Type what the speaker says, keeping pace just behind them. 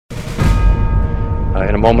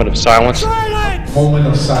in a moment of silence. Moment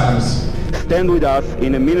of silence. Stand with us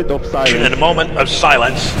in a minute of silence. In a moment of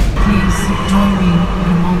silence. Please join me in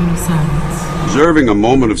a moment of silence. Observing a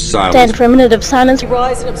moment of silence. Stand for a minute of silence.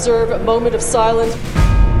 Rise and observe a moment of silence.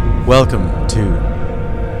 Welcome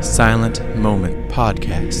to Silent Moment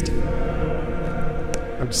Podcast.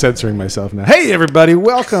 I'm censoring myself now. Hey, everybody.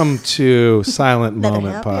 Welcome to Silent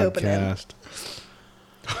Moment Podcast.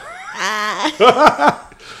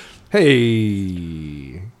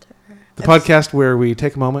 Hey. The podcast where we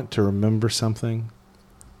take a moment to remember something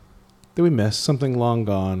that we missed, something long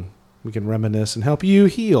gone. We can reminisce and help you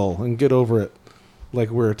heal and get over it like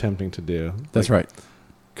we're attempting to do. That's right.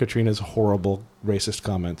 Katrina's horrible racist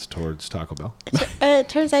comments towards Taco Bell. It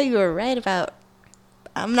turns out you were right about,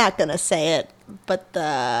 I'm not going to say it, but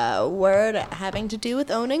the word having to do with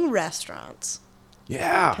owning restaurants.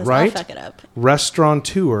 Yeah, 'Cause right? I'll fuck it up.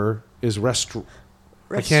 Restaurateur is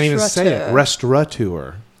I can't even say it.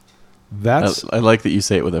 Restaurateur. That's. I like that you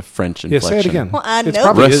say it with a French inflection. Yeah, say it again. Well, I It's know.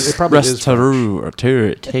 probably is. It probably is.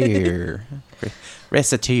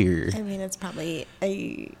 Restaurateur. I mean, it's probably,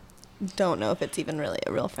 I don't know if it's even really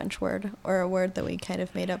a real French word or a word that we kind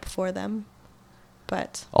of made up for them.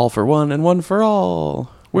 But All for one and one for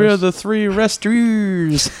all. We're the three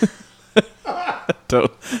restaurateurs.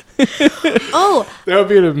 Don't. oh, That would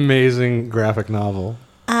be an amazing graphic novel.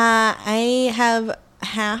 I have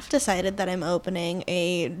half decided that I'm opening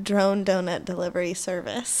a drone donut delivery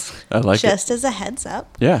service. I like it. Just as a heads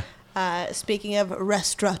up. Yeah. Speaking of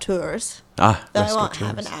restaurateurs, Though though I won't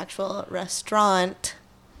have an actual restaurant,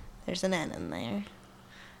 there's an N in there.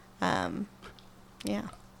 Yeah,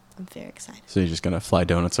 I'm very excited. So you're just going to fly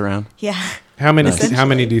donuts around? Yeah. How many? Essentially. How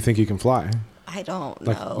many do you think you can fly? I don't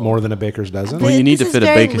Like know. more than a baker's dozen? Well, you need to This fit is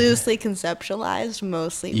a very bacon- loosely conceptualized,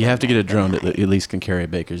 mostly. You have to get a one drone night. that at least can carry a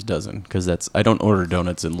baker's dozen, because I don't order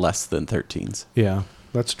donuts in less than 13s. Yeah,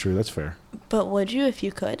 that's true. That's fair. But would you if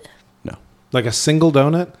you could? No. Like a single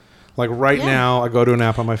donut? Like right Yeah. now, I go to an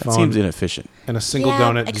app on my That phone seems inefficient. and a single yeah,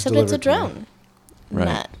 donut just except it's a delivered to me. drone. Right.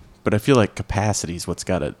 Not- But I feel like capacity is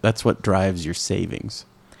that's what drives your savings.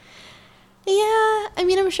 Yeah, I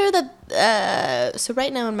mean, I'm sure that, so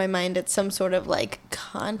right now in my mind, it's some sort of like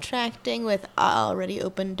contracting with already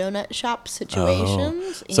open donut shop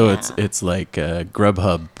situations. So Yeah. it's like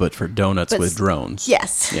Grubhub, but for donuts But with drones.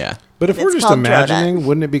 Yes. Yeah. But if It's we're just called imagining,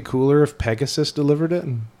 wouldn't it be cooler if Pegasus delivered it?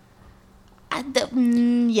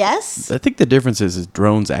 Yes. I think the difference is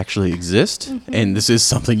drones actually exist, and this is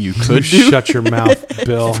something you could do. Shut your mouth,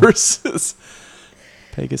 Bill. Versus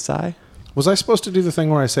Pegasi. Was I supposed to do the thing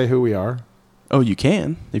where I say who we are? Oh, you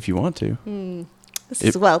can if you want to. This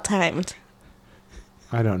is well timed.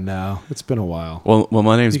 I don't know. It's been a while. Well,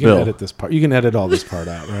 my name's You can Bill. edit this part. You can edit all this part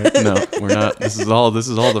out, right? No, we're not. This is all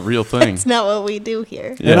the real thing. It's not what we do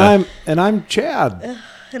here. Yeah. And I'm Chad.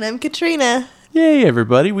 And I'm Katrina. Yay,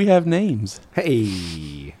 everybody! We have names.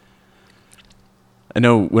 Hey. I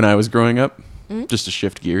know when I was growing up, just to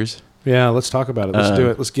shift gears, Yeah, let's talk about it. Let's do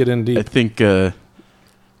it. Let's get in deep. I think I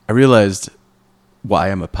realized why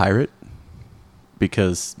I'm a pirate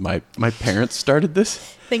because my parents started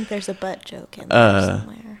this. I think there's a butt joke in there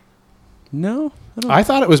somewhere. No, I don't. I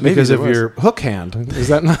thought it was Maybe because there of was. your hook hand. Is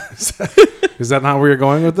that not? Is that not where you're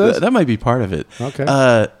going with this? That might be part of it. Okay.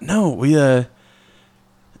 No, we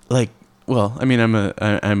well, I mean, I'm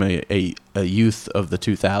a youth of the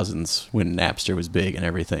 2000s when Napster was big and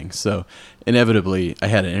everything. So inevitably, I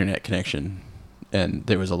had an internet connection, and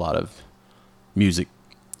there was a lot of music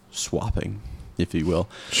swapping, if you will.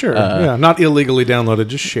 Sure. Yeah, not illegally downloaded,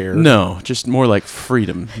 just shared. No, just more like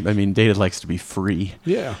freedom. I mean, data likes to be free.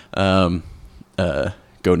 Yeah. Go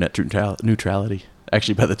net neutrality.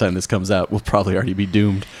 Actually, by the time this comes out, we'll probably already be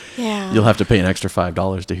doomed. Yeah. You'll have to pay an extra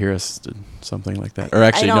 $5 to hear us, something like that. Or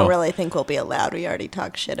actually, I don't no. really think we'll be allowed. We already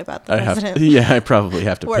talked shit about the president. I probably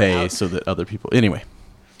have to We're pay out. so that other people. Anyway,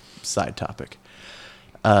 side topic.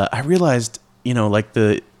 I realized, like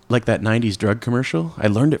that '90s drug commercial. I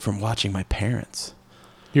learned it from watching my parents.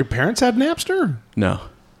 Your parents had Napster? No,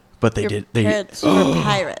 but they Your did. parents were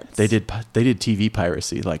pirates. They did TV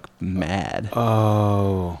piracy like mad.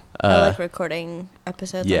 Oh. Like recording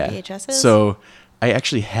episodes on VHSs? So I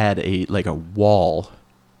actually had a wall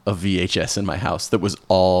of VHS in my house that was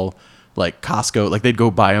all like Costco. Like they'd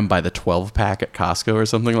go buy them by the 12-pack at Costco or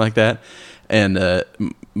something like that. And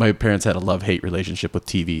my parents had a love-hate relationship with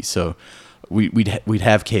TV. So we'd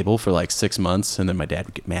have cable for like 6 months, and then my dad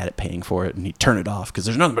would get mad at paying for it, and he'd turn it off because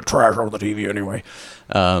there's nothing but trash on the TV anyway,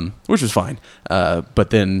 which was fine.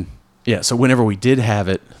 But then, yeah, so whenever we did have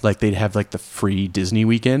it, like they'd have like the free Disney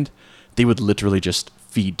weekend, they would literally just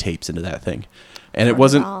feed tapes into that thing. And it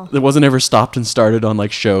Not at all. wasn't ever stopped and started on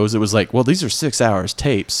like shows. It was like, well, these are 6 hours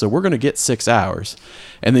tapes, so we're going to get 6 hours.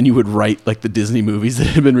 And then you would write like the Disney movies that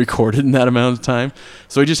had been recorded in that amount of time.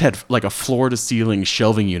 So I just had like a floor to ceiling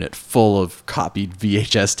shelving unit full of copied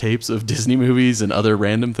VHS tapes of Disney movies and other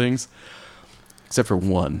random things. Except for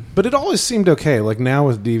one. But it always seemed okay. Like now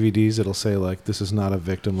with DVDs, it'll say like this is not a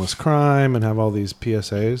victimless crime and have all these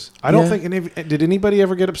PSAs. I don't think did anybody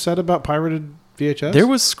ever get upset about pirated VHS? There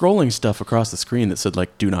was scrolling stuff across the screen that said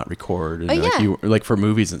like "Do not record," and like for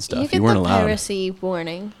movies and stuff. You get weren't the allowed. piracy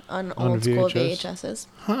warning on old school VHSs.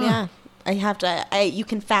 Yeah, I have to. You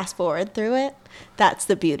can fast forward through it. That's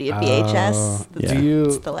the beauty of VHS. Yeah.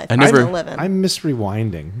 It's the life I I never- live in. I miss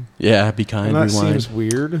rewinding. Yeah, be kind. And that Rewind. seems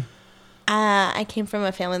weird. I came from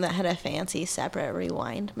a family that had a fancy separate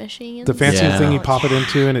rewind machine. The fancy Yeah. thing you pop it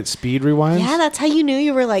into and it speed rewinds. Yeah, that's how you knew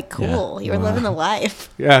you were like cool. You were living the life.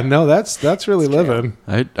 Yeah, no, that's really living.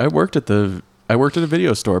 I worked at a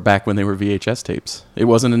video store back when they were VHS tapes. It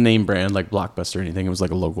wasn't a name brand like Blockbuster or anything. It was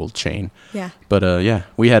like a local chain. Yeah. But yeah,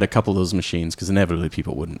 we had a couple of those machines because inevitably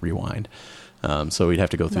people wouldn't rewind. So we'd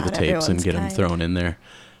have to go through Not the tapes and everyone's get them kind. thrown in there.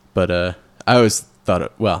 But I always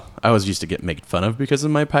thought, I always used to get made fun of because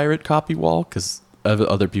of my pirate copy wall because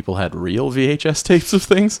other people had real VHS tapes of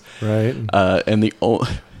things. Right. And the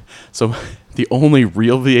only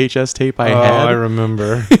real VHS tape I had. I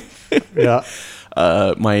remember. Yeah.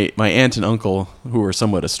 My aunt and uncle, who were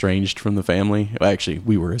somewhat estranged from the family. Well, actually,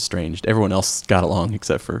 we were estranged. Everyone else got along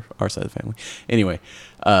except for our side of the family. Anyway,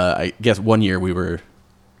 I guess one year we were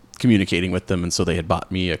communicating with them, and so they had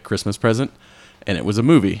bought me a Christmas present, and it was a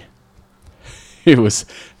movie. It was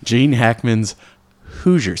Gene Hackman's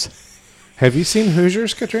Hoosiers. Have you seen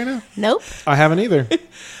Hoosiers, Katrina? Nope. I haven't either.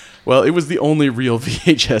 Well, it was the only real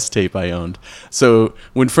VHS tape I owned. So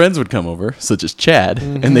when friends would come over, such as Chad,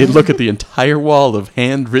 and they'd look at the entire wall of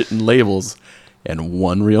handwritten labels and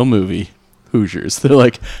one real movie, Hoosiers, they're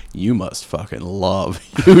like, you must fucking love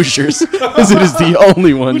Hoosiers because it is the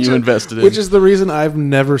only one you invested in. Which is the reason I've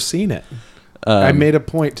never seen it. I made a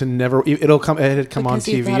point to never. It had come on Because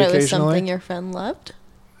you TV thought it was occasionally. something your friend loved?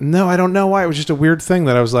 No, I don't know why. It was just a weird thing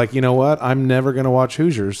that I was like, you know what? I'm never going to watch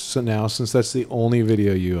Hoosiers now since that's the only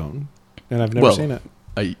video you own, and I've never seen it.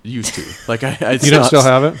 I used to. Like I You don't still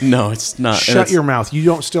have it? No, it's not. and Shut it's- your mouth! You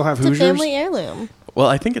don't still have It's a Hoosiers? family heirloom. Well,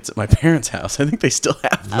 I think it's at my parents' house. I think they still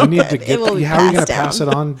have them. You need to It get. will be How are you going to passed pass it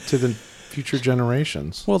down. on to the future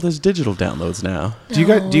generations? Well, there's digital downloads now. Do you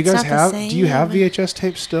No, guys? Do you it's guys not the have? Do you have same. VHS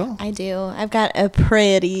tapes still? I do. I've got a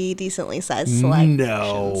pretty decently sized selection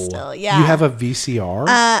No. still. Yeah. You have a VCR?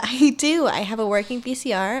 I do. I have a working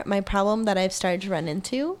VCR. My problem that I've started to run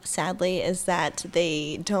into, sadly, is that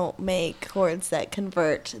they don't make cords that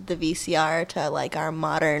convert the VCR to like our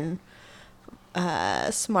modern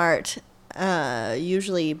smart.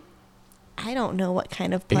 Usually, I don't know what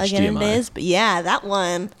kind of plug-in it HDMI. is, but yeah, that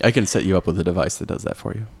one I can set you up with a device that does that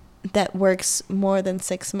for you. that works more than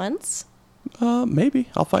 6 months. Maybe.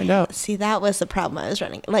 I'll find out. See, that was the problem I was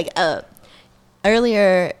running. Like,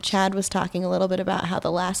 earlier, Chad was talking a little bit about how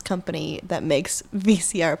the last company that makes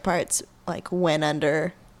VCR parts, like, went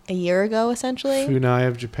under a year ago, essentially. Funai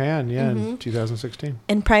of Japan, yeah, Mm-hmm. in 2016.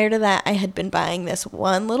 And prior to that, I had been buying this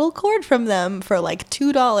one little cord from them for, like,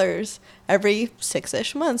 $2 every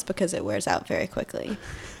 6-ish months because it wears out very quickly.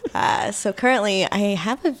 So currently, I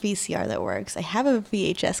have a VCR that works. I have a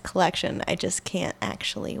VHS collection. I just can't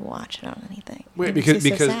actually watch it on anything. Wait, It makes me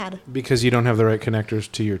because so sad. because you don't have the right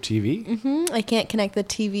connectors to your TV. I can't connect the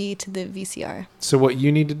TV to the VCR. So what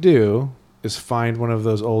you need to do is find one of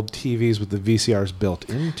those old TVs with the VCRs built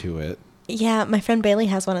into it. Yeah, my friend Bailey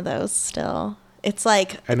has one of those still. It's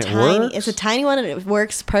like And it tiny. works? It's a tiny one, and it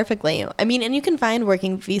works perfectly. I mean, and you can find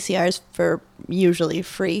working VCRs for usually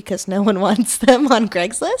free because no one wants them on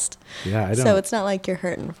Craigslist. Yeah, I don't. So it's not like you're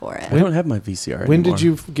hurting for it. I don't have my VCR when anymore. did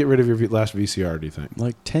you get rid of your last VCR, do you think?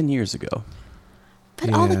 Like 10 years ago.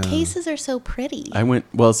 But all the Yeah. cases are so pretty. I went,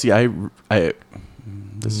 well, see,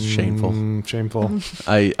 this is shameful. Shameful.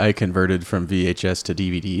 I converted from VHS to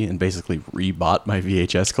DVD and basically rebought my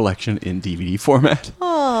VHS collection in DVD format.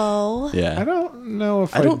 Oh. Yeah. I don't know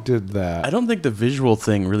if I I, don't- did that. I don't think the visual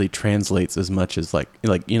thing really translates as much as like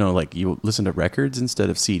you listen to records instead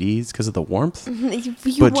of CDs because of the warmth. You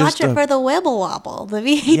But watch just it a- for the wibble wobble, the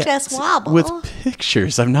VHS Yes, wobble. with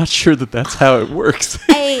pictures. I'm not sure that that's how it works.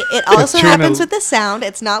 Hey, it also Trying to- happens with the sound.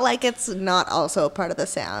 It's not like it's not also a part of the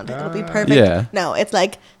sound. It'll be perfect. Yeah. No, it's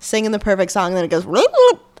like singing the perfect song, and then it goes,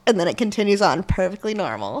 and then it continues on perfectly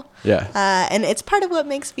normal. Yeah. And it's part of what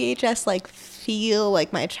makes VHS like feel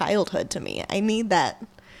like my childhood to me. I need that.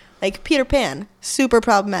 Like Peter Pan, super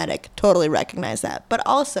problematic. Totally recognize that. But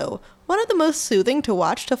also one of the most soothing to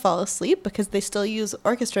watch to fall asleep because they still use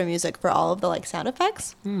orchestra music for all of the like sound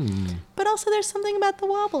effects. But also there's something about the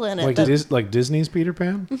wobble in it. Like Disney's Peter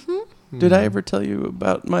Pan? Mm-hmm. Did I ever tell you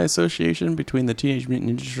about my association between the Teenage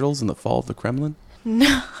Mutant Ninja Turtles and the Fall of the Kremlin?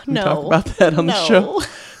 No. Talk about that on the show.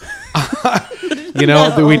 You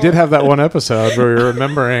know, we did have that one episode where we were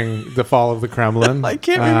remembering the fall of the Kremlin. I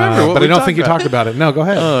can't remember what but we I don't talked think you about. talked about it. No, go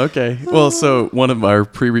ahead. Oh, okay. Well, so one of our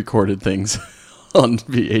pre-recorded things on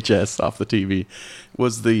VHS off the TV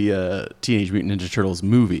was the Teenage Mutant Ninja Turtles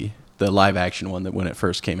movie, the live-action one that when it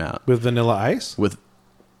first came out. With Vanilla Ice? With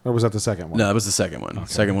Or was that the second one? No, that was the second one. Okay.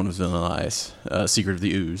 Second one was Vanilla Ice, Secret of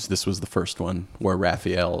the Ooze. This was the first one where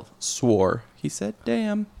Raphael swore. He said,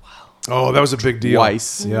 "Damn." Oh, that was a big deal.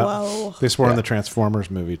 Twice. Yeah. Whoa. They swore in Yeah. the Transformers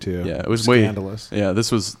movie too. Yeah, it was scandalous. Yeah,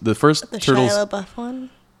 this was the first The Turtles. Shia LaBeouf one.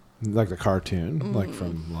 Like the cartoon, like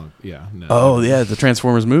from no. Oh yeah, the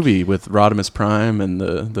Transformers movie with Rodimus Prime and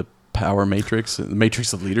the Power Matrix, the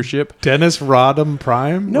Matrix of Leadership. Dennis Rodham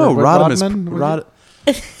Prime? No, Or what, Rodimus. Rodman?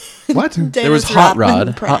 What? There was Dennis Hot Rodman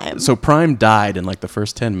Rod. Prime. So Prime died in like the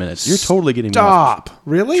first 10 minutes. You're totally getting me off Stop.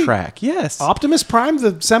 Really? track. Yes. Optimus Prime,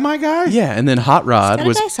 the semi guy? Yeah, and then Hot Rod Gotta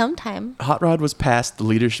was die sometime. past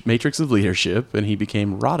the Matrix of Leadership, and he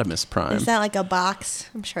became Rodimus Prime. Is that like a box?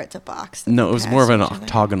 I'm sure it's a box. that No, they it was pass more of an each other.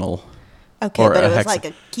 octagonal. Okay, or but a it was hex- like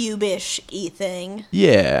a cubish-y thing.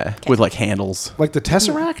 Yeah, with like handles. Like the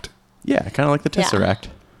Tesseract? Yeah, kind of like the Yeah. Tesseract.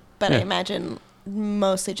 But I Yeah. imagine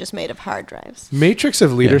mostly just made of hard drives. Matrix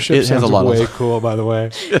of Leadership it has sounds a lot of- way cool, by the way.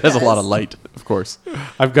 It has a lot of light, of course.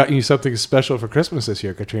 I've gotten you something special for Christmas this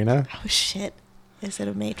year, Katrina. Oh shit! Is it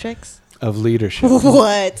a Matrix? Of Leadership.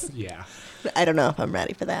 What? Yeah. I don't know if I'm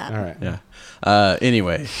ready for that. All right. Yeah.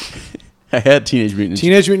 Anyway, I had Teenage Mutant Ninja.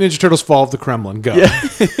 Teenage Mutant Ninja Turtles Fall of the Kremlin. Go.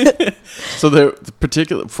 So the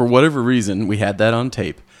particular, for whatever reason, we had that on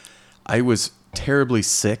tape. I was terribly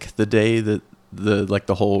sick the day that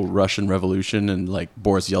the whole Russian Revolution and like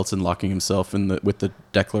Boris Yeltsin locking himself in with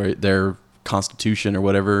their constitution or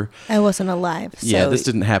whatever. I wasn't alive. So Yeah, this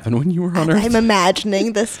didn't happen when you were on Earth. I'm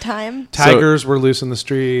imagining this time. Tigers were loose in the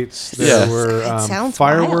streets. There Yeah. were It sounds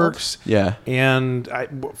fireworks. Yeah, And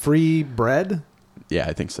free bread. yeah,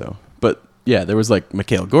 I think so. But yeah, there was like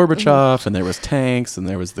Mikhail Gorbachev, and there was tanks, and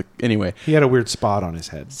there was anyway. He had a weird spot on his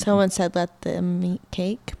head. Someone said let them eat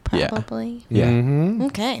cake. Yeah. Probably. Yeah, Mm-hmm.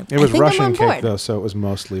 Okay. It was I think Russian I'm on cake, board. though, so it was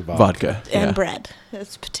mostly vodka And yeah. bread.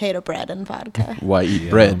 It's potato bread and vodka. Why eat Yum.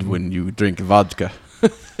 bread when you drink vodka?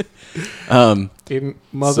 In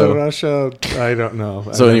Mother So- Russia, I don't know.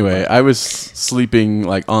 So anyway, I was sleeping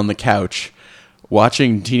like on the couch,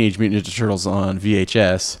 watching Teenage Mutant Ninja Turtles on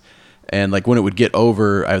VHS, and like when it would get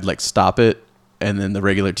over, I would like stop it, and then the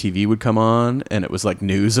regular TV would come on, and it was like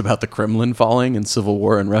news about the Kremlin falling and civil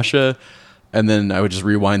war in Russia, and then I would just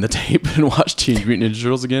rewind the tape and watch Teenage Mutant Ninja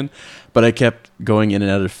Turtles again. But I kept going in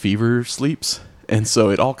and out of fever sleeps, and so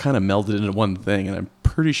it all kind of melded into one thing, and I'm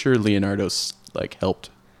pretty sure Leonardo like helped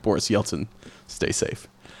Boris Yeltsin stay safe.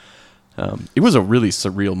 It was a really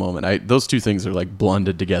surreal moment. Those two things are like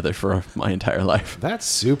blended together for my entire life. That's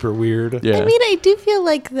super weird. Yeah. I mean, I do feel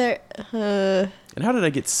like they're. And how did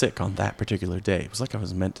I get sick on that particular day? It was like I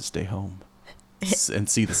was meant to stay home and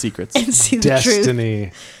see the secrets. And see the truth.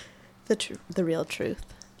 Destiny. The real truth.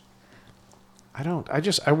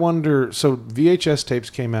 I wonder. So VHS tapes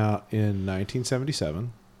came out in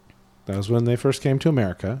 1977. That was when they first came to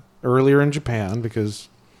America. Earlier in Japan, because,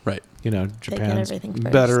 Right. you know, get Japan's everything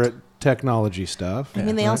first. better at technology stuff. I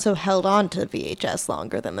mean, they right? also held on to VHS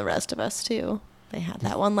longer than the rest of us, too. They had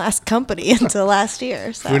that one last company until last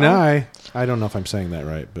year. So. Funai. I don't know if I'm saying that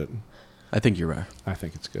right, but I think you're right. I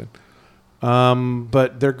think it's good.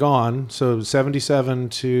 But they're gone. So 77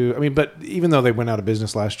 to, I mean, but even though they went out of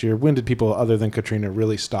business last year, when did people other than Katrina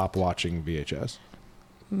really stop watching VHS?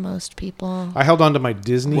 Most people. I held on to my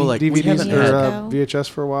Disney Well, like, we DVDs haven't or had- VHS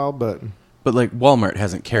for a while, but But like Walmart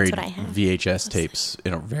hasn't carried what I have. VHS tapes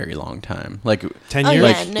in a very long time. Like 10 Oh, years.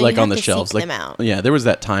 yeah, like, no, like you on have the to shelves. seek Like them out. yeah, there was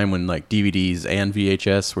that time when like DVDs and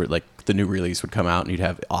VHS were like the new release would come out and you'd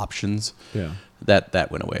have options. Yeah. That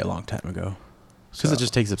went away a long time ago. Because it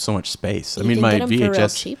just takes up so much space. I You mean, can my get 'em for real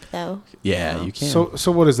VHS. cheap, though. Yeah, Now. you can.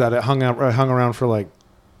 So what is that? It hung around for like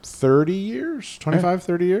 30 years, 25,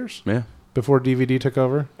 30 years yeah. before DVD took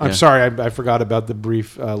over. I'm Yeah. sorry, I forgot about the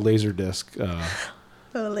brief Laserdisc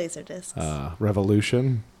Oh, laser discs.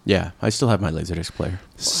 revolution. Yeah, I still have my Laserdisc player.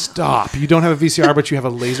 Stop! You don't have a VCR, but you have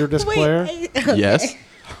a Laserdisc player. Yes.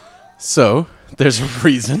 So there's a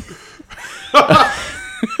reason.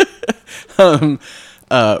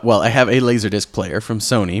 Well, I have a Laserdisc player from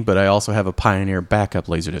Sony, but I also have a Pioneer backup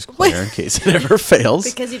Laserdisc player in case it ever fails.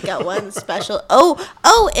 Because you've got one special.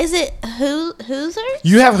 Oh, is it Hoosiers?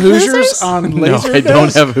 You have Hoosiers on No, Laserdisc? I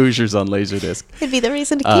don't have Hoosiers on Laserdisc. It'd be the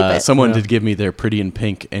reason to keep it. Someone did give me their Pretty in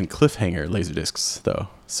Pink and Cliffhanger Laserdiscs, though.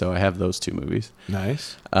 So I have those two movies.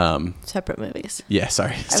 Nice. Separate movies. Yeah,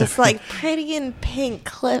 sorry. I was like, Pretty in Pink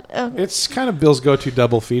clip. Oh, It's kind of Bill's go-to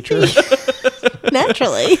double feature.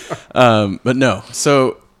 naturally. But no.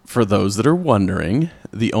 So for those that are wondering,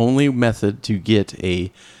 the only method to get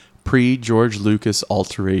a pre-George Lucas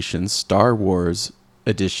alteration Star Wars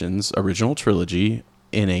editions original trilogy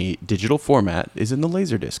in a digital format is in the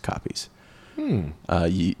Laserdisc copies. The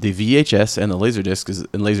VHS and the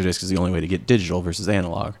Laserdisc is the only way to get digital versus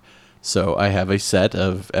analog. So I have a set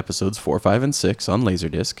of episodes 4, 5, and 6 on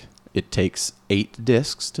Laserdisc. It takes 8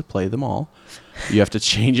 discs to play them all. You have to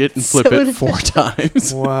change it and flip it 4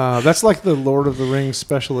 times. Wow, that's like the Lord of the Rings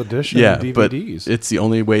special edition Yeah, DVDs. but it's the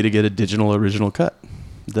only way to get a digital original cut.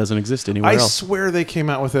 It doesn't exist anywhere I else. swear they came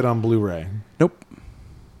out with it on Blu-ray. Nope.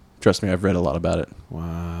 Trust me, I've read a lot about it.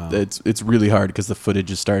 Wow. It's really hard because the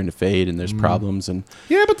footage is starting to fade and there's problems and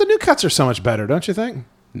Yeah, but the new cuts are so much better, don't you think?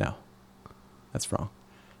 no, that's wrong.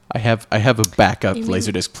 I have a backup You mean-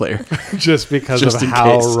 Laserdisc player. Just because Just of in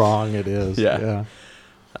how case. wrong it is. Yeah.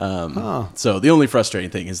 So the only frustrating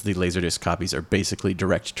thing is the Laserdisc copies are basically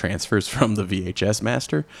direct transfers from the VHS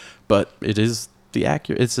master, but it is the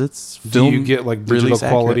accurate. It's Do film you get like digital release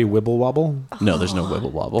quality accurate. wibble wobble? No, there's no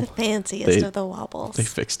wibble wobble. The fanciest They- of the wobbles. They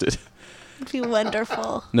fixed it. It'd be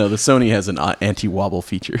wonderful. No, the Sony has an anti-wobble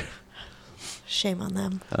feature. Shame on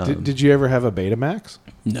them. Did you ever have a Betamax?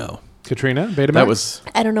 No, Katrina, Betamax? that was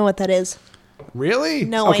I don't know what that is. really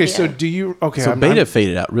No okay. idea. So do you? Okay, so Beta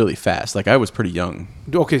faded out really fast. Like I was pretty young.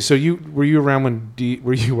 Okay, so were you around when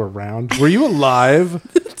were you around? Were you alive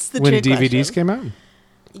It's the when trick DVDs question. came out?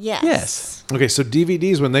 Yes. Yes. Okay, so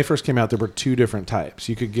DVDs when they first came out, there were 2 different types.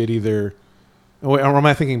 You could get either. Oh, wait, or am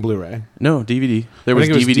I thinking Blu-ray? No, DVD. There I was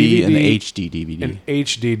think it was DVD and DVD HD DVD. And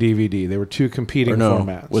HD DVD. They were 2 competing or no,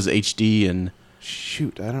 formats. was HD and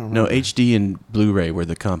Shoot, I don't no remember. HD and Blu-ray were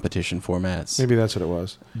the competition formats. Maybe that's what it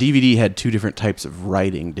was. DVD had 2 different types of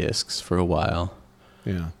writing discs for a while.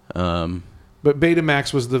 Yeah. Um, But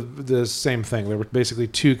Betamax was the same thing. There were basically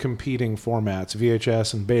 2 competing formats,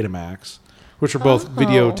 VHS and Betamax, which were both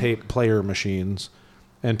videotape player machines,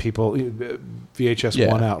 and people VHS Yeah.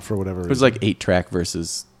 won out for whatever it reason. was like 8-track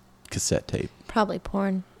versus cassette tape. Probably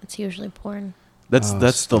porn. It's usually porn. That's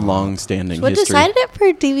the stop. long-standing What history. decided it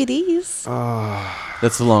for DVDs?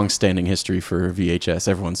 That's the long-standing history for VHS.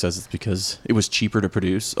 Everyone says it's because it was cheaper to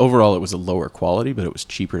produce. Overall, it was a lower quality, but it was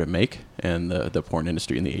cheaper to make, and the porn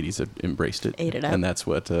industry in the 80s had embraced it. Ate it up. And that's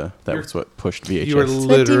what was what pushed VHS. You were That's what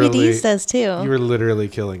literally DVDs does too. You were literally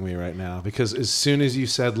killing me right now because as soon as you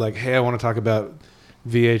said like, "Hey, I want to talk about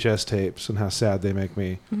VHS tapes and how sad they make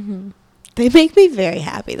me," They make me very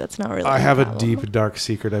happy. That's not really. I have a problem. deep dark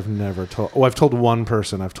secret I've never told. Oh, I've told one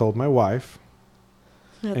person. I've told my wife,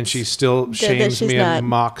 and That's she still good that shames she's me not and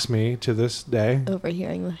mocks me to this day.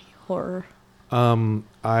 overhearing the horror.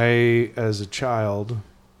 I, as a child,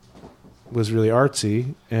 was really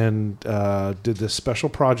artsy and did this special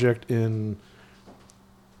project in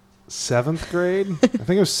 7th grade. I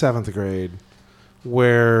think it was 7th grade,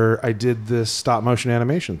 where I did this stop motion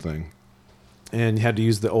animation thing, and you had to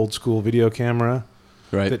use the old school video camera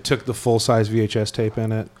right? that took the full size VHS tape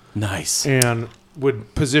in it, Nice. and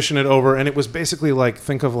would position it over, and it was basically like,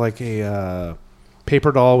 think of like a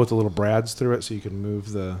paper doll with the little brads through it, so you could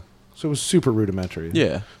move the. So it was super rudimentary.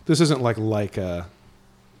 Yeah. This isn't like a,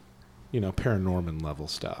 Paranorman level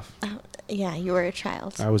stuff. Yeah, you were a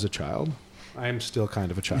child. I was a child. I am still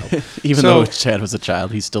kind of a child. Even So- though Chad was a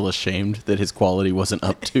child, he's still ashamed that his quality wasn't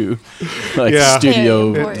up to like Yeah.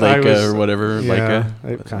 Studio Very important. Leica or whatever. Yeah,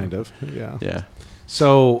 Leica. kind of. Yeah. Yeah.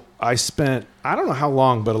 So I spent, I don't know how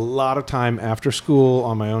long, but a lot of time after school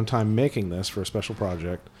on my own time making this for a special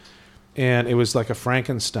project. And it was like a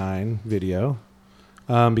Frankenstein video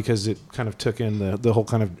because it kind of took in the whole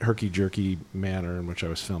kind of herky-jerky manner in which I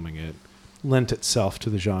was filming it. Lent itself to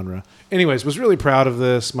the genre. Anyways, was really proud of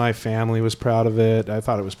this. My family was proud of it. I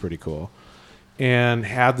thought it was pretty cool. And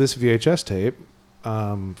had this VHS tape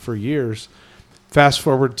for years. Fast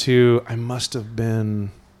forward to, I must have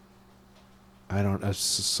been, a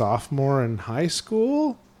sophomore in high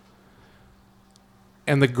school.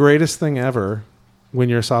 And the greatest thing ever when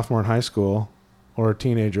you're a sophomore in high school or a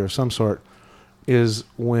teenager of some sort is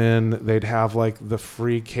when they'd have like the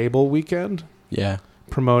free cable weekend. Yeah.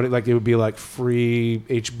 Promoted, like it would be like free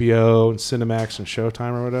HBO and Cinemax and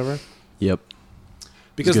Showtime or whatever. Yep.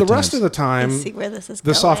 Because the good rest times. of the time, I see where this is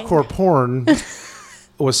the going. softcore porn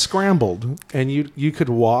was scrambled, and you could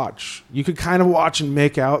kind of watch and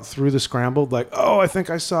make out through the scrambled, like, oh, I think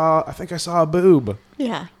I saw a boob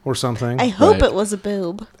Yeah. or something. I hope Right. it was a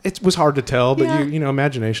boob. It was hard to tell, but Yeah.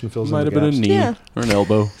 imagination fills in Might the have been a gaps. knee Yeah. or an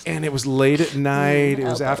elbow. And it was late at night. It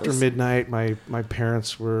was after elbows. midnight. My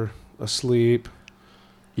parents were asleep.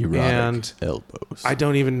 Erotic And elbows. I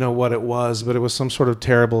don't even know what it was, but it was some sort of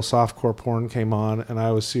terrible softcore porn came on, and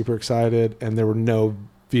I was super excited, and there were no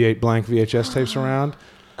V8 blank VHS tapes around.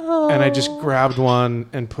 And I just grabbed one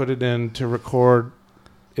and put it in to record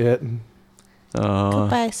it.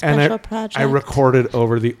 Goodbye, And special project. I recorded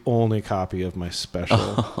over the only copy of my special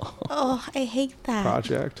Oh, I hate that.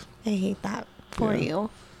 project. I hate that for Yeah. you.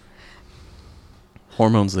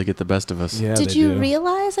 Hormones, they get the best of us. Yeah, Did they you do.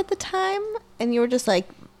 realize at the time, and you were just like,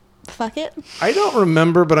 fuck it? I don't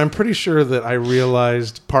remember, but I'm pretty sure that I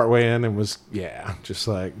realized partway in and was, just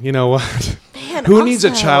like, you know what? Man, Who needs a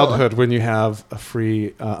also- childhood when you have a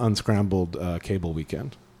free unscrambled cable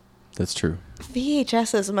weekend? That's true.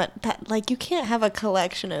 VHS is much that like you can't have a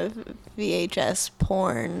collection of VHS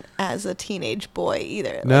porn as a teenage boy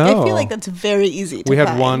either. Like, I No. feel like that's very easy to We had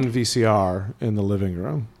find. one VCR in the living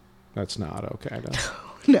room. That's not okay.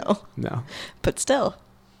 No, No. but still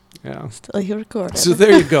Yeah. you recorded. So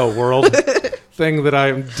there you go, world. Thing that I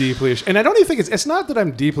am deeply ashamed. And I don't even think it's not that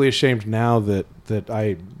I'm deeply ashamed now that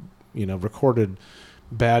I, recorded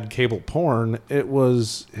bad cable porn.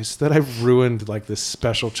 It's that I've ruined like this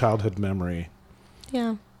special childhood memory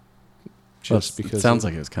Yeah. just Well, because it sounds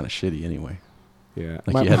like it was kind of shitty anyway. yeah.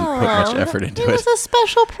 Like you hadn't put much Aw, effort into it it. was a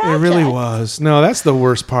special project. It really was. No, that's the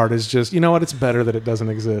worst part. Is just it's better that it doesn't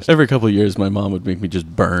exist. Every couple of years, my mom would make me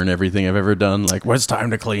just burn everything I've ever done. Like, well, it's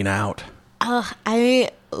time to clean out. I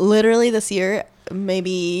literally this year,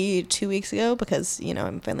 maybe 2 weeks ago, because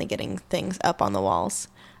I'm finally getting things up on the walls.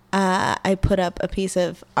 I put up a piece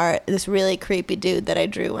of art, this really creepy dude that I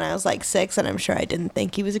drew when I was like 6, and I'm sure I didn't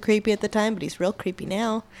think he was a creepy at the time, but he's real creepy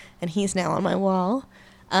now, and he's now on my wall.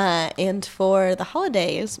 And for the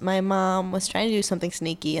holidays, my mom was trying to do something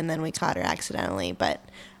sneaky, and then we caught her accidentally, but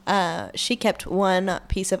she kept one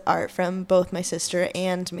piece of art from both my sister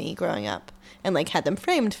and me growing up, and like had them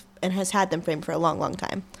framed, and has had them framed for a long, long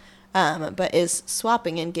time, but is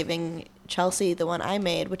swapping and giving Chelsea the one I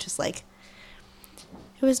made, which is like,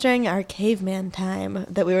 it was during our caveman time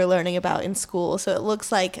that we were learning about in school. So it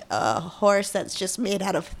looks like a horse that's just made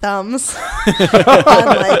out of thumbs on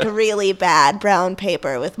like really bad brown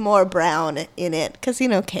paper with more brown in it. Because,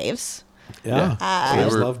 caves. Yeah. They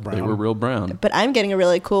Kids were, love brown. They were real brown. But I'm getting a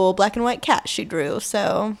really cool black and white cat she drew.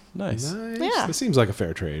 So, Nice. Nice. Yeah. It seems like a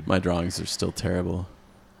fair trade. My drawings are still terrible.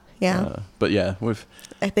 yeah. But yeah, with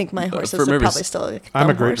I think my horses for are maybe probably still a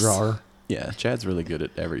I'm a thumb great horse. drawer. Chad's really good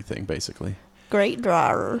at everything basically, Great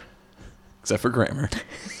drawer. except for grammar.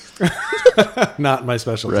 Not my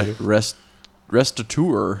specialty.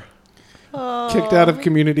 Restateur. Kicked out of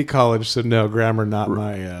community college, so no grammar. Not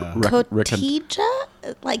my. Cotija?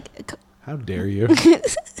 Like, How dare you?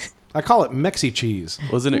 I call it Mexi cheese.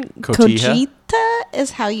 Wasn't it cotija? cojita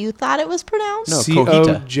is how you thought it was pronounced? No,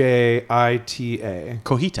 Cojita.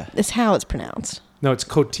 Cojita. Is how it's pronounced. No, it's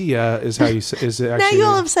cotilla. Is how you say. Is it Now actually? you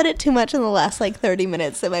all have said it too much in the last 30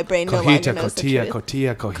 minutes that my brain no longer Cojita, knows the cotilla, truth.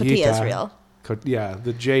 cotilla, cojita. Cotilla is real. Yeah,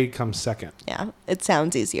 the J comes second. Yeah, it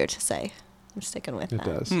sounds easier to say. I'm sticking with It that.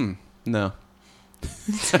 does. No.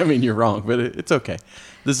 I mean, you're wrong, but it's okay.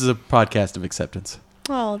 This is a podcast of acceptance.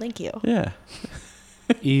 Oh, thank you. Yeah.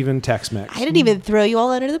 Even Tex-Mex. I didn't even throw you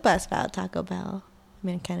all under the bus about Taco Bell. I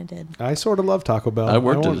mean, I kind of did. I sort of love Taco Bell. I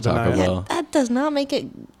worked at won't a Taco deny it. Bell. That does not make it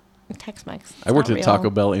Tex-Mex. It's I worked not at real. Taco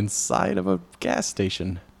Bell inside of a gas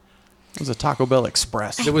station. It was a Taco Bell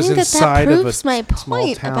Express. It was I think inside that of a proves my small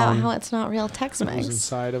point town. about how it's not real It was Tex-Mex.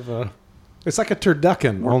 inside of a. It's like a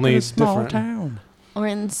turducken, Worked only in a small different. town. Or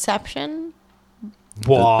Inception,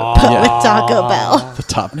 Blah. but with Taco Bell. The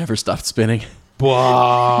top never stopped spinning.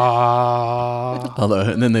 Blah. Although,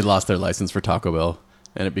 and then they lost their license for Taco Bell,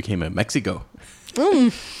 and it became a Mexico.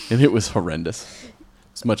 Mm. And it was horrendous.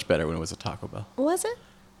 It's much better when it was a Taco Bell. Was it?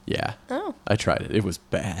 Yeah. Oh, I tried it. It was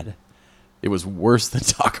bad. It was worse than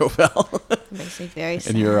Taco Bell. it makes me very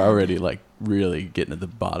sad. And you're already like really getting to the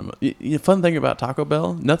bottom of it. The fun thing about Taco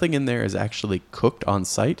Bell, nothing in there is actually cooked on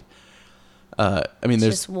site. I mean, It's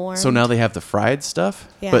there's just warmed. so now they have the fried stuff,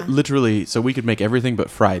 Yeah. but literally, so we could make everything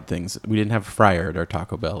but fried things. We didn't have a fryer at our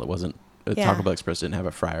Taco Bell. It wasn't Yeah. Taco Bell Express didn't have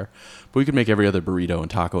a fryer, but we could make every other burrito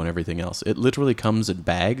and taco and everything else. It literally comes in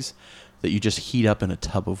bags that you just heat up in a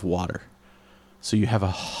tub of water. So you have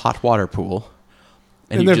a hot water pool,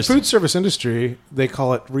 In you the just food service industry, they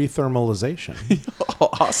call it rethermalization. Oh,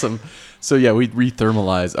 awesome. So yeah, we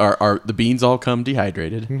rethermalize the beans all come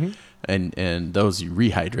dehydrated, and those you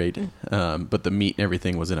rehydrate. But the meat and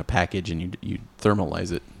everything was in a package, and you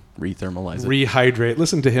thermalize it, rethermalize it. Rehydrate.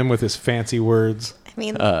 Listen to him with his fancy words. I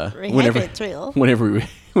mean, whenever rehydrate's real.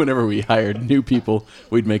 whenever we hired new people,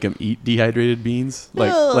 we'd make them eat dehydrated beans,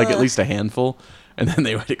 like at least a handful, and then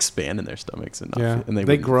they would expand in their stomachs and Yeah, and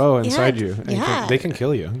they grow inside Yeah, you. And yeah. they can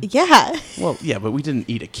kill you. Yeah. Well, yeah, but we didn't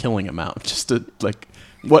eat a killing amount. Just to like,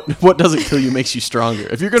 what doesn't kill you makes you stronger.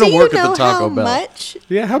 If you're Do gonna you work know at the Taco how Bell, much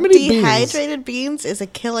Yeah, how many beans? dehydrated beans is a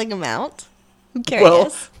killing amount? I'm curious.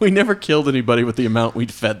 well, we never killed anybody with the amount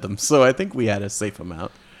we'd fed them, so I think we had a safe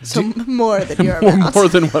amount. so more than your amount. More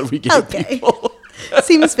than what we gave Okay. people.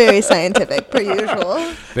 Seems very scientific, per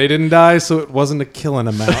usual. They didn't die, so it wasn't a killing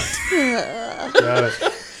amount. Got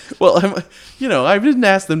it. Well, I didn't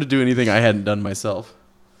ask them to do anything I hadn't done myself.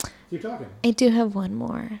 Keep talking. I do have one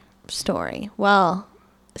more story. Well,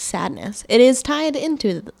 sadness. It is tied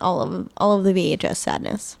into all of the VHS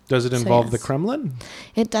sadness. Does it So, involve the yes. Kremlin?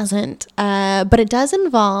 It doesn't, but it does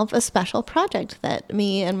involve a special project that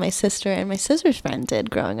me and my sister and my sister's friend did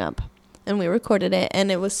growing up. And we recorded it,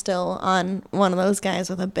 and it was still on one of those guys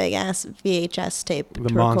with a big ass VHS tape The to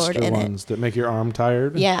record monster in ones that make your arm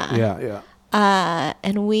tired? Yeah. Yeah.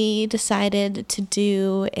 And we decided to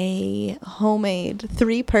do a homemade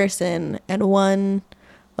 3-person and 1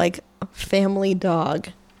 like family dog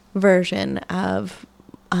version of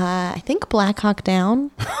I think Black Hawk Down.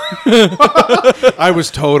 I was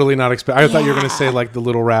totally not expecting. I thought you were going to say like the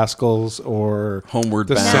Little Rascals or Homeward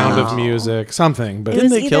the Bound. Sound of Music, something. But It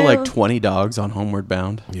Didn't was they kill either- like 20 dogs on Homeward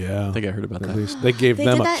Bound? yeah, I think I heard about at that. least they gave They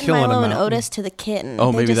them did a that in killing Milo amount. and Otis to the kitten.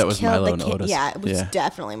 Oh, They maybe just that was killed Milo the and kit- Otis. Yeah, it was Yeah.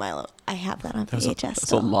 definitely Milo. I have that on VHS. That's a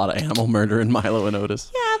still. lot of animal murder in Milo and Otis.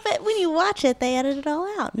 Yeah, but when you watch it, they edit it all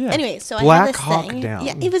out. Yeah. Anyway, so I Black had this Hawk thing. Down.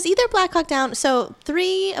 Yeah, it was either Black Hawk Down. So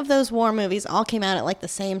 3 of those war movies all came out at like the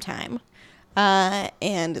same time,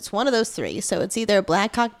 and it's one of those 3. So it's either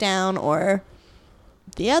Black Hawk Down or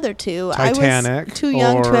the other 2. I Titanic was too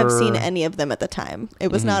young to have seen or- any of them at the time.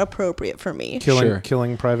 It was not appropriate for me. Sure.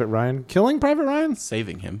 Killing Private Ryan. Killing Private Ryan?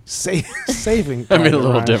 Saving him. Saving. I mean, a Private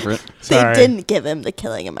little Ryan. different. Sorry. They didn't give him the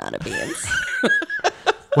killing amount of beans.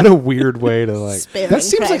 What a weird way to like. Sparing That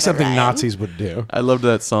seems like Private something Ryan. Nazis would do. I loved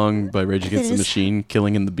that song by Rage Against the is. Machine,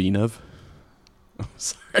 Killing in the Bean of. Oh,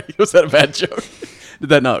 sorry, was that a bad joke? Did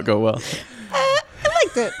that not go well? I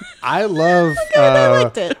liked it. I love. I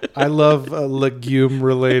liked it. I love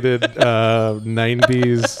legume-related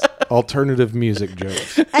 '90s alternative music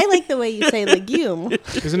jokes. I like the way you say legume.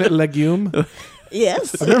 Isn't it legume?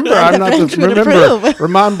 Yes. Remember, I'm not the. French would Remember, approve.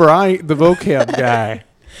 remember, I ain't the vocab guy.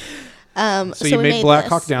 So you we made Black this.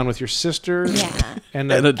 Hawk Down with your sister, Yeah.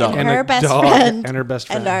 and And a dog. and Her a best dog, friend. and her best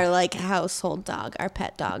friend. And our like household dog, our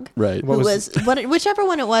pet dog. Right. What Who was- whichever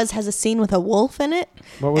one it was has a scene with a wolf in it.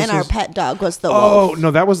 What was and our his- pet dog was the Oh wolf.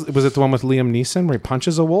 no, that was it the one with Liam Neeson where he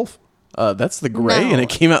punches a wolf? That's the Gray, No, and it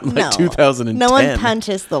came out in like no. 2010. No one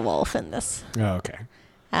punches the wolf in this. Oh, okay.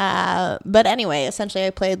 But anyway, essentially I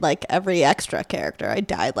played like every extra character. I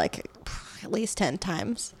died like at least 10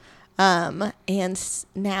 times.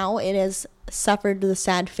 Now it has suffered the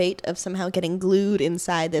sad fate of somehow getting glued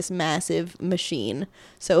inside this massive machine.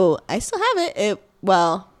 So I still have it.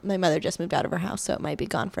 Well, my mother just moved out of her house, so it might be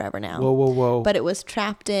gone forever now. Whoa. But it was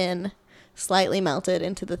trapped in, slightly melted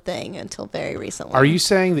into the thing until very recently. Are you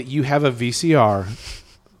saying that you have a VCR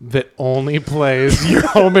that only plays your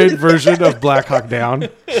homemade version of Black Hawk Down?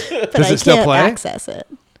 But Does I it still can't play? access it.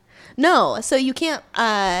 No, so you can't.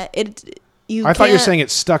 I thought you were saying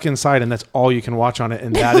it's stuck inside and that's all you can watch on it,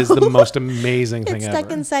 and that is the most amazing thing It's ever.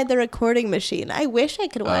 stuck inside the recording machine. I wish I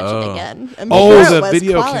could watch it again. I'm Oh, sure the it was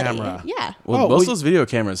video quality. camera. Yeah. Well, Oh, most of well, those video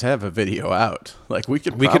cameras have a video out. Like we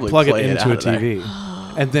could we could probably plug it play into out a of there.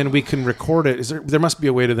 TV, and then we can record it. There must be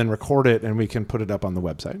a way to then record it, and we can put it up on the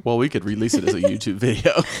website. Well, we could release it as a YouTube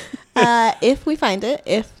video. If we find it,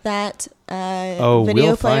 if that we'll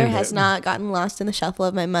video player find has it. not gotten lost in the shuffle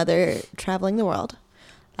of my mother traveling the world.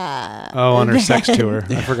 On her sex tour.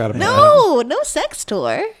 I forgot about No sex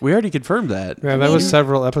tour. We already confirmed that. that. Yeah, that was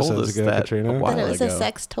several told episodes us ago, that Katrina. a while That it was ago. a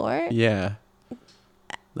sex tour. Yeah.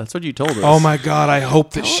 That's what you told us. Oh my God! I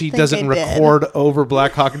hope that Don't she think doesn't I did. record over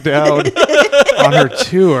Black Hawk Down on her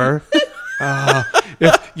tour.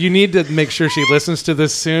 If you need to make sure she listens to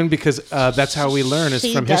this soon, because that's how we learn is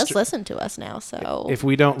She from does history. listen to us now, so. If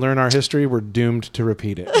we don't learn our history, we're doomed to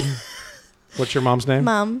repeat it. What's your mom's name?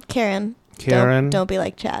 Mom, Karen. Karen. Don't be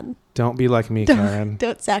like Chad. Don't be like me, Karen.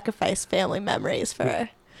 Don't sacrifice family memories for her.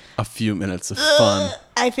 A few minutes of fun.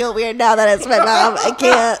 I feel weird now that it's my mom. I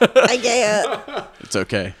can't. It's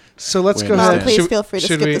okay. So let's We go understand. ahead. Please Should- feel free to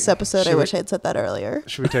should skip we- this episode. I should wish we- I had said that earlier.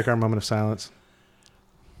 Should we take our moment of silence?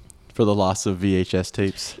 For the loss of VHS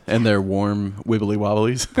tapes and their warm wibbly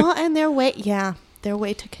wobblies. Well, and their way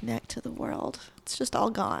to connect to the world. It's just all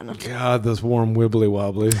gone. God, those warm wibbly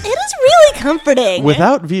wobblies. It is really comforting.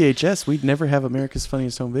 Without VHS, we'd never have America's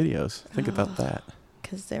Funniest Home Videos. Think about that.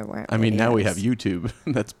 Because there weren't. I mean, now we have videos.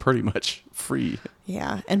 YouTube. That's pretty much free.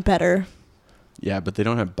 Yeah, and better. Yeah, but they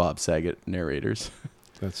don't have Bob Saget narrators.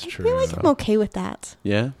 That's I true. feel like I'm okay with that.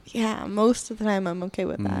 Yeah? Yeah, most of the time I'm okay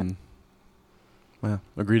with that. Mm. Well,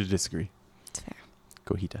 agree to disagree. It's fair.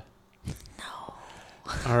 Cojita.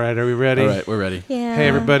 All right, are we ready? All right, we're ready. Yeah. Hey,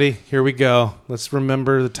 everybody, here we go. Let's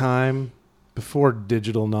remember the time before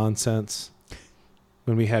digital nonsense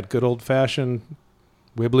when we had good old-fashioned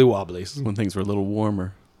wibbly wobblies. When things were a little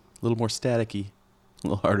warmer, a little more staticky, a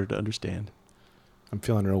little harder to understand. I'm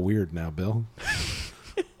feeling real weird now, Bill.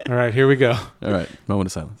 All right, here we go. All right, moment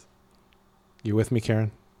of silence. You with me,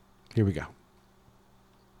 Karen? Here we go.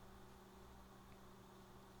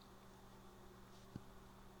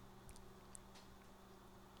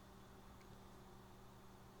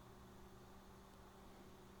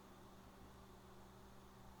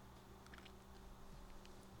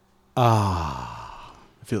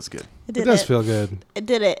 It feels good. It It did does feel good. It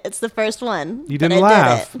did it. It's the first one. You but didn't I did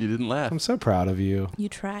laugh. it. You didn't laugh. I'm so proud of you. You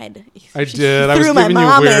tried. I did. I was threw my giving you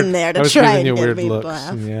mom weird, in there to I was try giving you and get weird me to looks.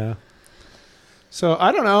 laugh. Yeah. So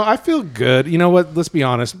I don't know. I feel good. You know what? Let's be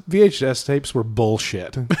honest. VHS tapes were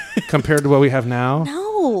bullshit compared to what we have now.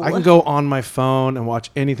 No. I can go on my phone and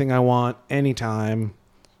watch anything I want anytime.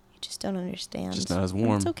 You just don't understand. Just not as And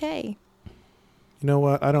warm. It's okay. You know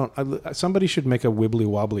what? Somebody should make a wibbly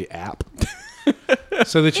wobbly app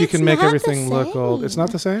so that you It's can make not the everything look old. It's same.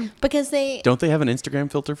 not the same. Because Don't they have an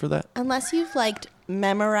Instagram filter for that? unless you've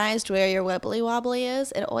memorized where your wibbly wobbly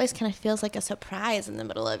is, it always kind of feels like a surprise in the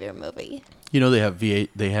middle of your movie. You know they have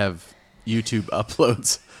they have YouTube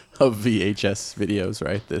uploads of VHS videos,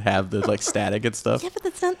 right? That have the static and stuff. Yeah, but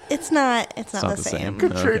it's not the same. Okay.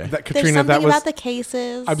 There's Katrina, something that was. about the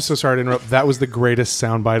cases. I'm so sorry to interrupt. That was the greatest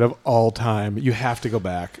soundbite of all time. You have to go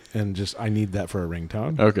back and I need that for a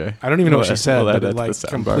ringtone. Okay. I don't even know what she said, We'll add but that it to the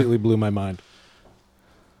sound bar. completely blew my mind.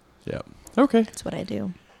 Yeah. Okay. That's what I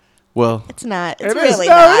do. Well, It's not. It's It is. really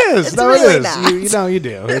No, not. it is. It's No, really it is. not. You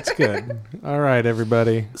do. It's good. All right,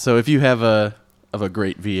 everybody. so if you have a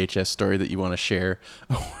great VHS story that you want to share,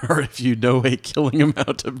 or if you know a killing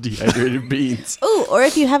amount of dehydrated beans, Ooh, or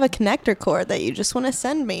if you have a connector cord that you just want to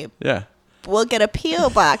send me, yeah, we'll get a P.O.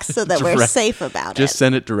 box so that we're Direct- safe about just it.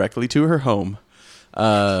 send it directly to her home.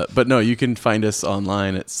 But no, you can find us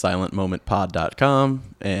online at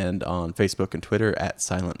silentmomentpod.com and on Facebook and Twitter at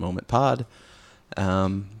silentmomentpod.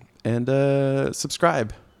 And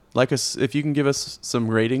subscribe. Like us if you can give us some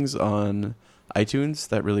ratings on iTunes.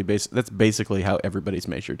 That really that's basically how everybody's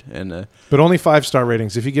measured. And But only 5-star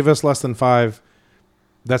ratings. If you give us less than 5,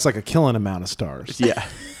 that's like a killing amount of stars. yeah,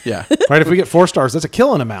 yeah, Right? If we get 4 stars, that's a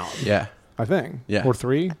killing amount. yeah, I think. Yeah. Or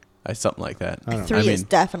 3. something like that. I don't know. 3 I is mean,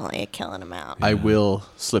 definitely a killing amount. I will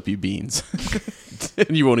slip you beans,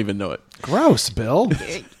 and you won't even know it. Gross, Bill.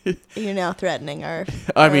 You're now threatening our.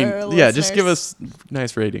 I mean, our yeah, just give listeners. us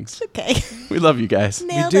nice ratings. Okay. We love you guys. We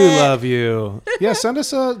Nailed do it. love you. Yeah,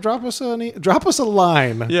 drop us a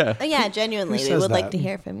line. Yeah, Oh, yeah, genuinely, Who we says would like that? to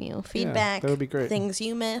hear from you. Feedback. that would be great. Things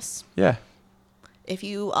you miss. yeah. If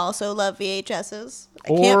you also love VHSs, I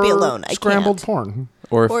can't be alone. I scrambled can't. porn.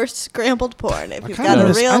 Or if, Or scrambled porn. If you've Kinda got a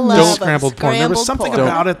miss- real I love miss of scrambled porn. There was scrambled something porn.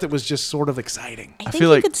 about it that was just sort of exciting. I I think feel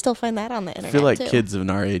you like- could still find that on the I internet. feel like too. kids of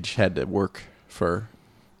our age had to work for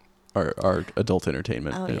our adult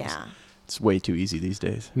entertainment. Oh, It was- yeah. It's way too easy these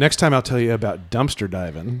days. Next time I'll tell you about dumpster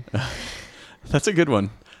diving. That's a good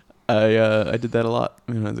one. I did that a lot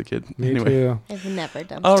when I was a kid. Me anyway. too. I've never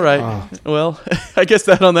done. All right. Oh. Well, I guess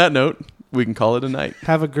that on that note, we can call it a night.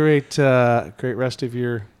 Have a great rest of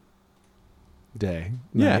your day,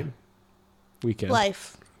 Yeah. night, weekend.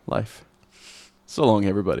 Life. Life. So long,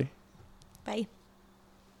 everybody. Bye.